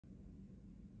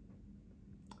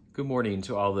Good morning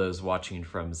to all those watching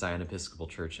from Zion Episcopal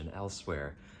Church and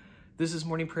elsewhere. This is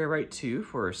Morning Prayer Rite 2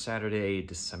 for Saturday,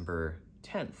 December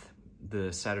 10th,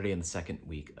 the Saturday in the second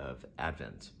week of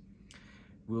Advent.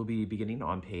 We'll be beginning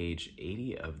on page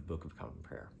 80 of the Book of Common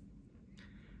Prayer.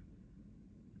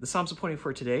 The Psalms appointed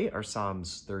for today are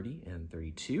Psalms 30 and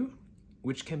 32,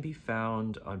 which can be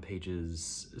found on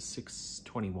pages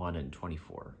 621 and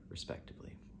 24, respectively.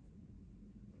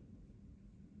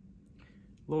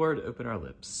 Lord, open our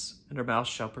lips, and our mouths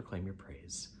shall proclaim your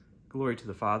praise. Glory to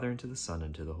the Father, and to the Son,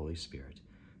 and to the Holy Spirit,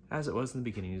 as it was in the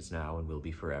beginning, is now, and will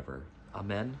be forever.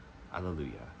 Amen.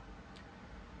 Alleluia.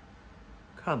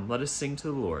 Come, let us sing to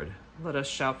the Lord. Let us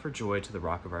shout for joy to the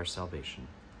rock of our salvation.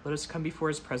 Let us come before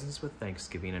his presence with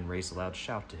thanksgiving and raise a loud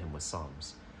shout to him with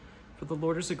psalms. For the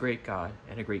Lord is a great God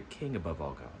and a great King above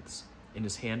all gods. In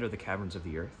his hand are the caverns of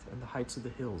the earth, and the heights of the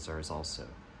hills are his also.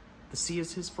 The sea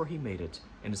is his, for he made it,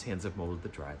 and his hands have molded the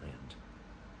dry land.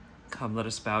 Come, let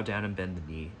us bow down and bend the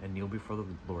knee, and kneel before the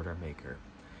Lord our Maker.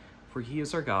 For he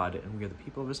is our God, and we are the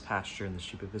people of his pasture and the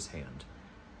sheep of his hand.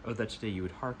 Oh, that today you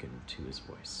would hearken to his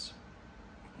voice.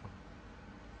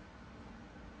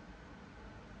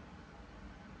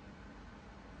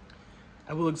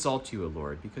 I will exalt you, O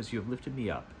Lord, because you have lifted me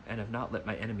up, and have not let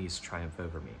my enemies triumph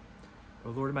over me.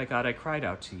 O Lord my God, I cried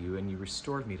out to you, and you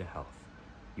restored me to health.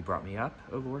 You brought me up,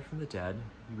 O Lord, from the dead.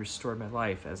 You restored my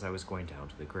life as I was going down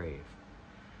to the grave.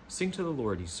 Sing to the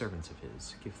Lord, you servants of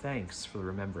his. Give thanks for the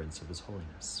remembrance of his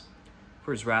holiness.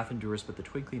 For his wrath endures but the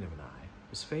twinkling of an eye,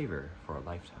 his favor for a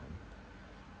lifetime.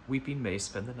 Weeping may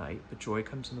spend the night, but joy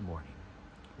comes in the morning.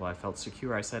 While I felt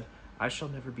secure, I said, I shall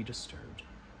never be disturbed.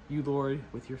 You, Lord,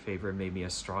 with your favor, made me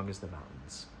as strong as the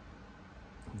mountains.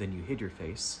 Then you hid your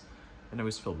face, and I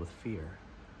was filled with fear.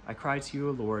 I cried to you,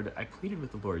 O Lord. I pleaded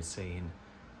with the Lord, saying,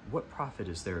 what profit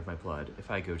is there of my blood if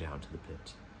I go down to the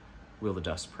pit? Will the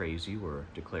dust praise you or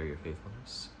declare your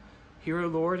faithfulness? Hear, O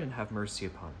Lord, and have mercy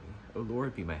upon me. O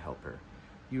Lord, be my helper.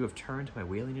 You have turned my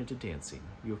wailing into dancing.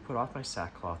 You have put off my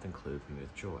sackcloth and clothed me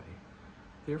with joy.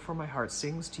 Therefore my heart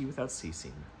sings to you without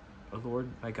ceasing. O Lord,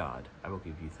 my God, I will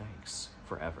give you thanks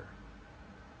forever.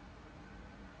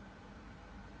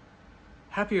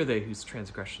 Happy are they whose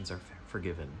transgressions are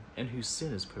forgiven, and whose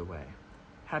sin is put away.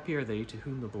 Happy are they to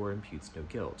whom the Lord imputes no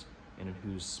guilt, and in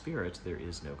whose spirit there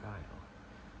is no guile.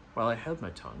 While I held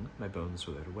my tongue, my bones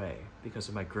withered away, because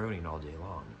of my groaning all day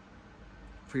long.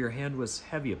 For your hand was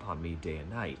heavy upon me day and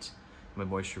night. My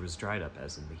moisture was dried up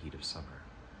as in the heat of summer.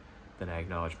 Then I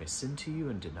acknowledged my sin to you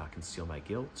and did not conceal my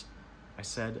guilt. I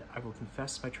said, I will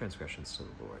confess my transgressions to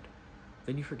the Lord.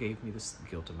 Then you forgave me the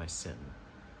guilt of my sin.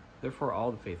 Therefore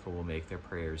all the faithful will make their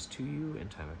prayers to you in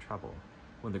time of trouble.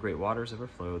 When the great waters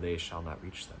overflow, they shall not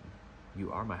reach them.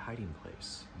 You are my hiding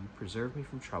place. You preserve me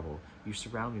from trouble. You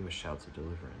surround me with shouts of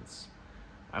deliverance.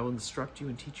 I will instruct you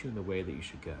and teach you in the way that you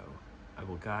should go. I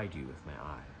will guide you with my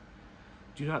eye.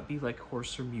 Do not be like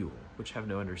horse or mule, which have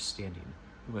no understanding,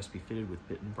 who must be fitted with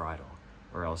bit and bridle,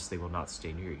 or else they will not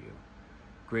stay near you.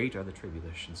 Great are the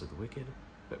tribulations of the wicked,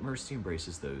 but mercy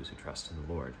embraces those who trust in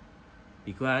the Lord.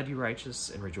 Be glad, you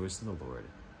righteous, and rejoice in the Lord.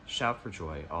 Shout for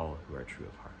joy, all who are true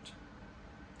of heart.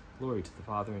 Glory to the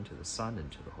Father, and to the Son,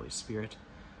 and to the Holy Spirit,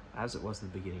 as it was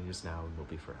in the beginning, is now, and will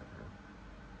be forever.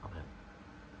 Amen.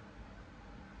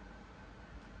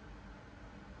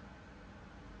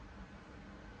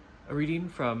 A reading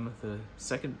from the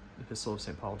second epistle of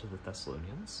St. Paul to the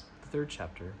Thessalonians, the third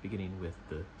chapter, beginning with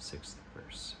the 6th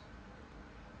verse.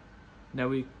 Now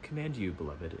we command you,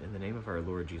 beloved, in the name of our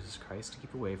Lord Jesus Christ, to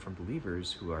keep away from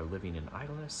believers who are living in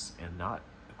idleness and not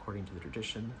according to the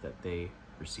tradition that they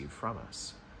received from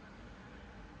us.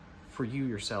 For you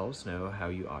yourselves know how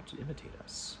you ought to imitate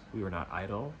us. We were not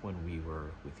idle when we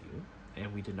were with you,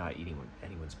 and we did not eat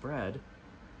anyone's bread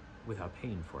without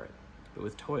paying for it, but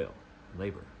with toil and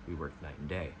labor we worked night and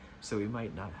day, so we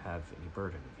might not have any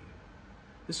burden of you.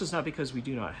 This was not because we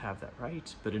do not have that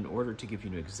right, but in order to give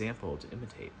you an example to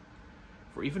imitate.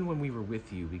 For even when we were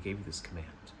with you, we gave you this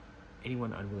command: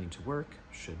 anyone unwilling to work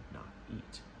should not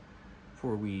eat.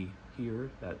 For we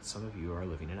hear that some of you are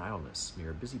living in idleness,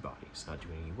 mere busybodies, not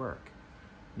doing any work.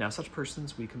 Now such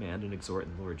persons we command and exhort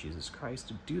in the Lord Jesus Christ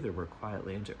to do their work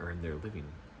quietly and to earn their living.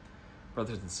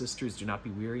 Brothers and sisters, do not be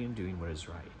weary in doing what is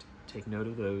right. Take note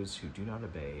of those who do not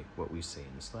obey what we say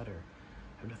in this letter.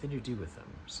 Have nothing to do with them,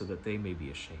 so that they may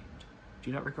be ashamed.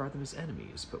 Do not regard them as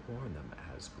enemies, but warn them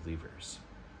as believers.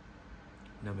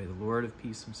 Now may the Lord of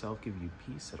peace himself give you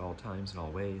peace at all times and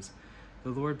all ways. The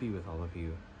Lord be with all of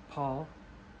you.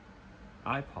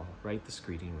 I, Paul, write this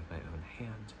greeting with my own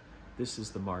hand. This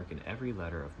is the mark in every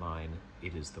letter of mine.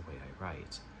 It is the way I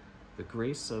write. The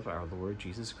grace of our Lord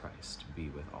Jesus Christ be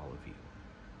with all of you.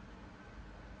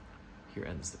 Here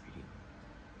ends the reading.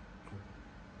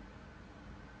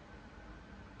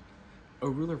 O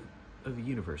ruler of the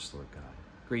universe, Lord God,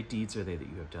 great deeds are they that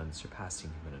you have done, surpassing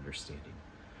human understanding.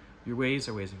 Your ways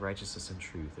are ways of righteousness and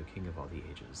truth, O King of all the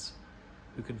ages.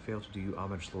 Who can fail to do you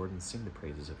homage, Lord, and sing the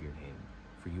praises of your name?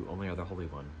 For you only are the Holy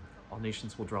One. All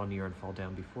nations will draw near and fall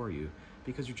down before you,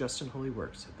 because your just and holy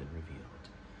works have been revealed.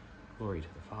 Glory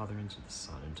to the Father, and to the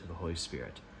Son, and to the Holy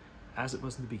Spirit, as it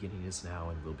was in the beginning, is now,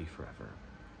 and will be forever.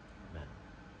 Amen.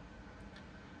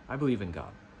 I believe in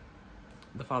God,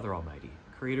 the Father Almighty,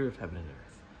 creator of heaven and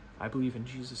earth. I believe in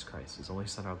Jesus Christ, his only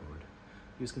Son, our Lord.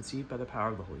 He was conceived by the power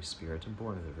of the Holy Spirit and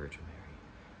born of the Virgin Mary.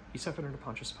 He suffered under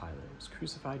Pontius Pilate, was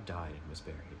crucified, died, and was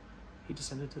buried. He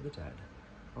descended to the dead.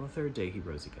 On the third day he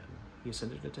rose again. He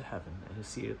ascended into heaven and is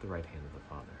seated at the right hand of the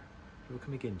Father. He will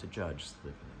come again to judge the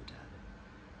living and the dead.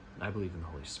 And I believe in the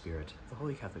Holy Spirit, the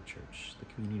Holy Catholic Church,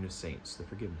 the communion of saints, the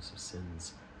forgiveness of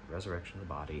sins, the resurrection of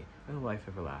the body, and the life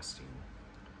everlasting.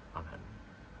 Amen.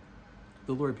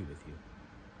 The Lord be with you.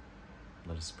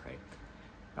 Let us pray.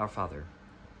 Our Father,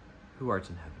 who art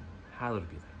in heaven, hallowed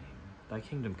be thy name. Thy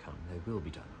kingdom come, thy will be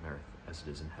done on earth as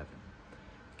it is in heaven.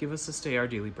 Give us this day our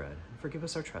daily bread, and forgive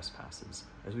us our trespasses,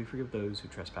 as we forgive those who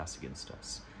trespass against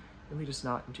us. And lead us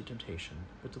not into temptation,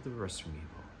 but deliver us from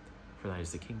evil. For thine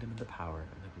is the kingdom, and the power,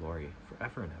 and the glory,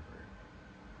 forever and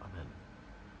ever. Amen.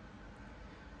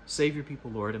 Save your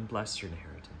people, Lord, and bless your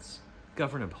inheritance.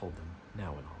 Govern and uphold them,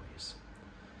 now and always.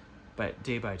 But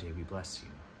day by day we bless you.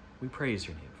 We praise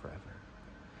your name forever.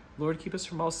 Lord, keep us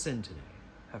from all sin today.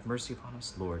 Have mercy upon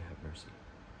us, Lord, have mercy.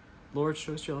 Lord,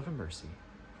 show us your love and mercy,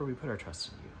 for we put our trust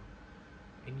in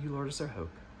you. In you, Lord, is our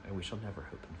hope, and we shall never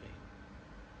hope in vain.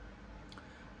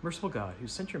 Merciful God, who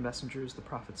sent your messengers, the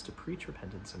prophets, to preach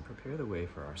repentance and prepare the way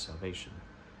for our salvation,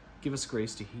 give us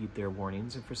grace to heed their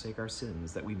warnings and forsake our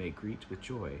sins, that we may greet with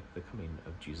joy the coming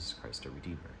of Jesus Christ, our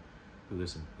Redeemer, who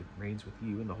lives and reigns with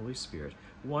you in the Holy Spirit,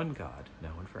 one God,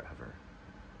 now and forever.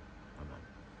 Amen.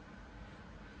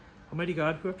 Almighty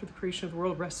God, who after the creation of the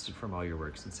world rested from all your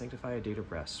works and sanctify a date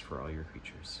of rest for all your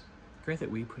creatures, grant that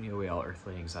we, putting away all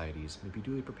earthly anxieties, may be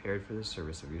duly prepared for the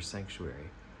service of your sanctuary,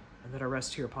 and that our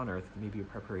rest here upon earth may be a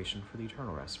preparation for the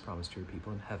eternal rest promised to your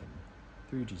people in heaven,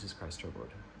 through Jesus Christ our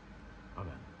Lord.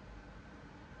 Amen.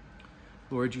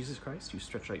 Lord Jesus Christ, you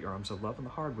stretched out your arms of love on the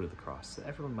hardwood of the cross, that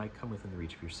everyone might come within the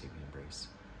reach of your saving embrace.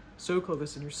 So clothe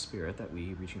us in your Spirit, that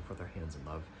we, reaching forth our hands in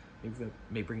love,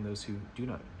 may bring those who do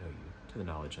not know you to the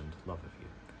knowledge and love of you,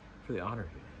 for the honor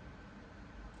of your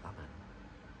name. Amen.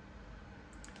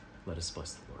 Let us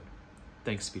bless the Lord.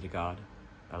 Thanks be to God.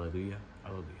 Alleluia,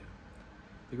 alleluia.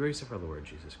 The grace of our Lord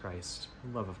Jesus Christ,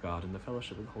 the love of God, and the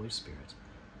fellowship of the Holy Spirit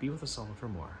be with us all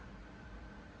evermore.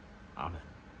 Amen.